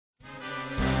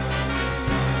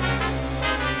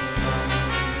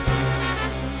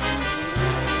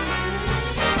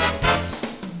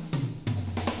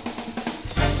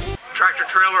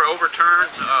trailer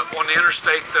overturned on the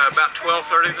interstate about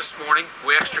 12:30 this morning.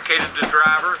 We extricated the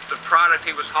driver. The product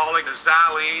he was hauling is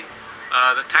xylene.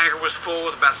 The tanker was full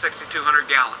with about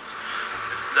 6,200 gallons.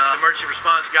 The emergency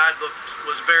response guidebook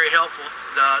was very helpful.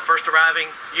 The first arriving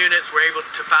units were able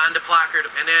to find the placard,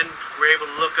 and then we were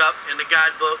able to look up in the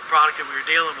guidebook product that we were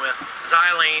dealing with.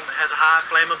 Xylene has a high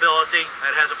flammability.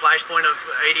 It has a flash point of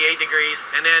 88 degrees.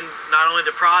 And then not only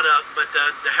the product, but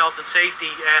the health and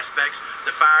safety aspects,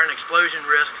 the fire and explosion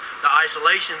risks, the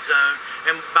isolation zone.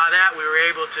 And by that, we were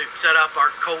able to set up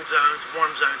our cold zones,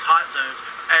 warm zones, hot zones,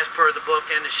 as per the book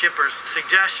and the shipper's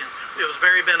suggestions. It was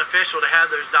very beneficial to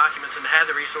have those documents and to have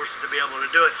the resources to be able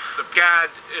to do it. The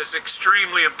guide is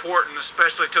extremely important,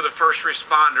 especially to the first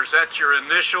responders. That's your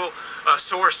initial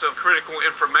source of critical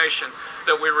information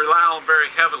that we rely on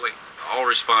very heavily. All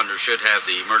responders should have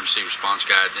the emergency response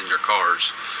guides in their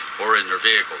cars or in their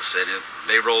vehicles. And if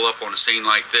they roll up on a scene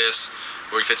like this,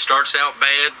 where if it starts out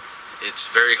bad,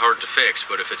 it's very hard to fix.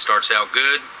 But if it starts out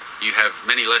good, you have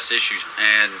many less issues.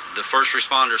 And the first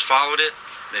responders followed it.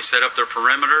 They set up their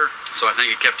perimeter, so I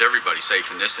think it kept everybody safe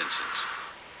in this instance.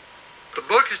 The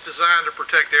book is designed to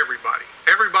protect everybody.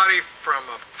 Everybody from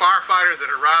a firefighter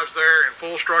that arrives there in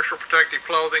full structural protective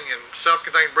clothing and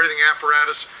self-contained breathing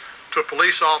apparatus to a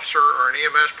police officer or an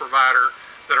EMS provider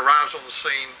that arrives on the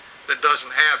scene that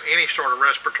doesn't have any sort of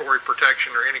respiratory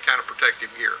protection or any kind of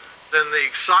protective gear. Then the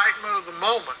excitement of the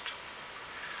moment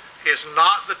is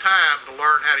not the time to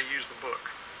learn how to use the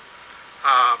book.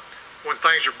 When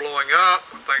things are blowing up,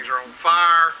 when things are on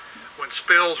fire, when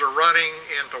spills are running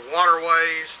into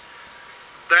waterways,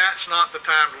 that's not the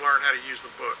time to learn how to use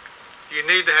the book. You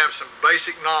need to have some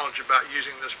basic knowledge about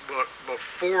using this book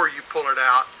before you pull it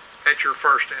out at your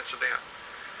first incident.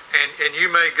 And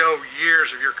you may go years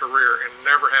of your career and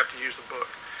never have to use the book.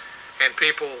 And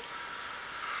people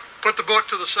put the book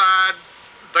to the side.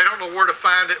 They don't know where to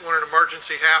find it when an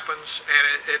emergency happens, and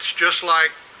it's just like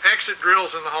exit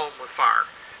drills in the home with fire.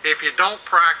 If you don't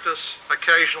practice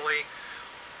occasionally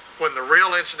when the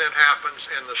real incident happens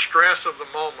and the stress of the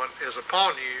moment is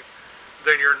upon you,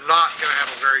 then you're not going to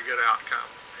have a very good outcome.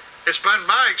 It's been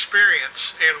my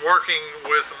experience in working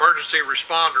with emergency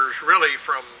responders really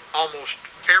from almost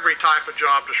every type of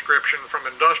job description, from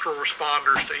industrial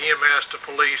responders to EMS to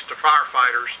police to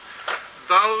firefighters.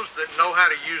 Those that know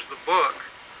how to use the book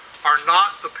are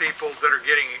not the people that are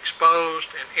getting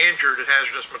exposed and injured at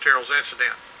hazardous materials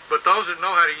incident. But those that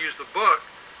know how to use the book,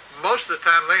 most of the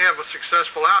time they have a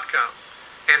successful outcome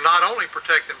and not only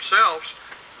protect themselves,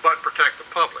 but protect the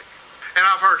public. And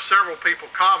I've heard several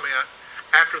people comment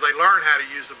after they learn how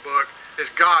to use the book is,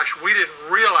 gosh, we didn't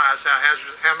realize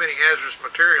how many hazardous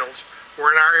materials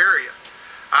were in our area.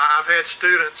 I've had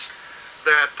students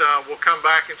that will come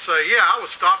back and say, yeah, I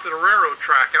was stopped at a railroad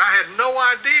track and I had no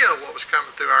idea what was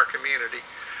coming through our community.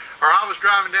 Or I was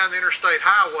driving down the interstate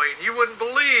highway and you wouldn't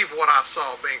believe what I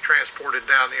saw being transported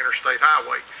down the interstate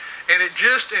highway. And it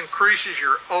just increases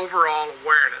your overall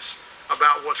awareness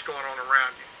about what's going on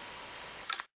around you.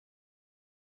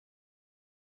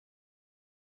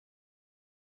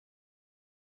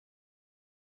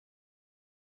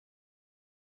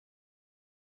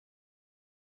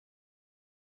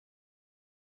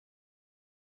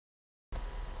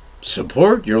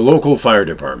 Support your local fire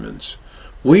departments.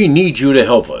 We need you to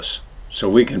help us, so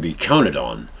we can be counted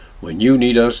on when you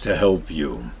need us to help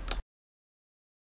you.